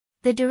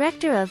The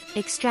director of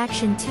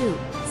Extraction 2,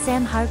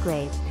 Sam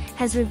Hargrave,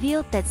 has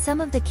revealed that some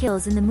of the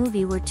kills in the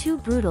movie were too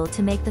brutal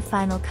to make the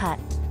final cut.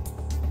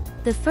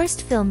 The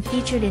first film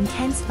featured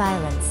intense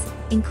violence,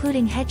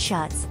 including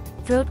headshots,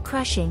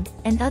 throat-crushing,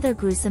 and other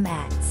gruesome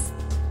acts.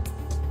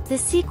 The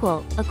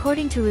sequel,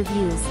 according to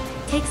reviews,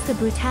 takes the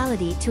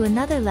brutality to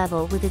another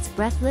level with its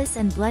breathless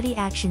and bloody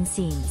action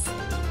scenes.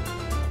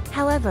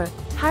 However,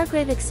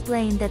 Hargrave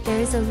explained that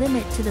there is a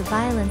limit to the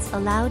violence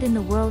allowed in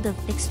the world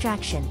of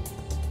Extraction.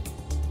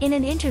 In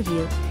an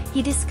interview,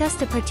 he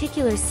discussed a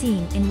particular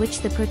scene in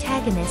which the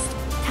protagonist,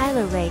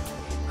 Rake,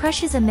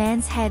 crushes a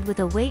man's head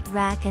with a weight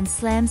rack and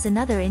slams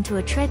another into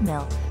a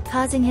treadmill,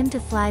 causing him to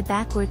fly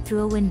backward through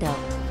a window.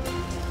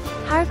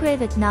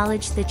 Hargrave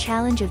acknowledged the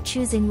challenge of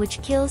choosing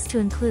which kills to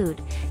include,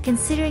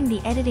 considering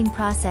the editing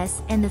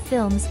process and the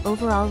film's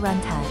overall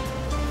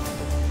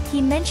runtime.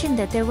 He mentioned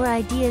that there were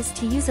ideas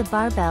to use a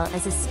barbell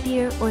as a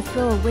spear or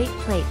throw a weight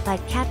plate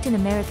like Captain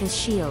America's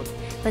shield,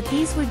 but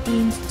these were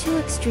deemed too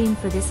extreme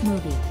for this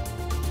movie.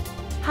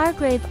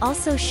 Hargrave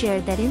also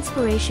shared that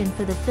inspiration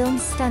for the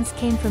film's stunts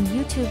came from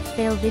YouTube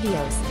fail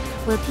videos,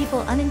 where people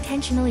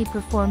unintentionally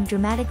perform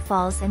dramatic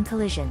falls and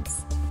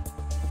collisions.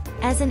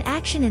 As an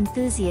action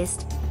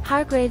enthusiast,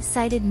 Hargrave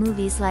cited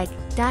movies like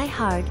Die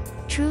Hard,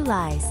 True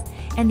Lies,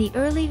 and the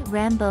early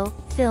Rambo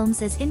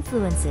films as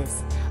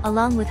influences,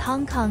 along with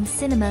Hong Kong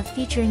cinema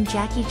featuring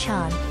Jackie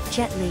Chan,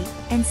 Jet Li,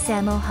 and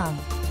Sammo Hung.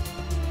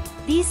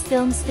 These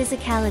films'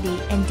 physicality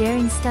and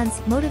daring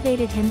stunts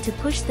motivated him to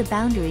push the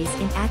boundaries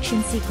in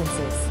action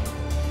sequences.